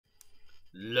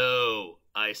Lo,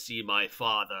 I see my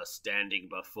father standing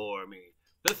before me.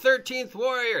 The 13th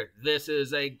Warrior. This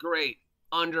is a great,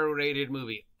 underrated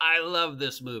movie. I love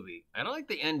this movie. I don't like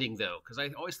the ending, though, because I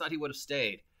always thought he would have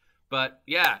stayed. But,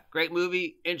 yeah, great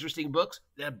movie, interesting books.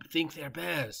 They think they're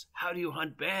bears. How do you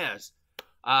hunt bears?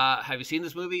 Have you seen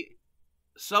this movie?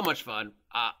 So much fun.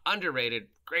 Underrated.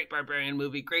 Great barbarian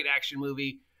movie. Great action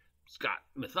movie. It's got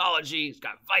mythology. It's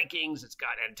got Vikings. It's got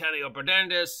Antonio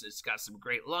Banderas. It's got some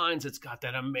great lines. It's got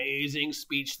that amazing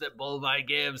speech that Bolvi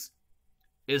gives.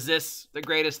 Is this the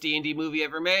greatest D&D movie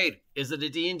ever made? Is it a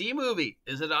D&D movie?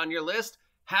 Is it on your list?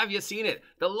 Have you seen it?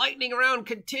 The lightning round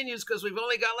continues because we've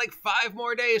only got like 5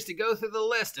 more days to go through the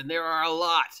list, and there are a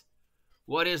lot.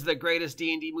 What is the greatest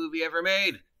D&D movie ever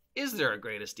made? Is there a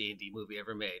greatest D&D movie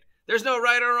ever made? There's no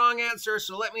right or wrong answer,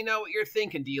 so let me know what you're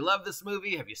thinking. Do you love this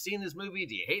movie? Have you seen this movie?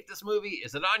 Do you hate this movie?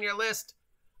 Is it on your list?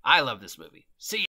 I love this movie. See you.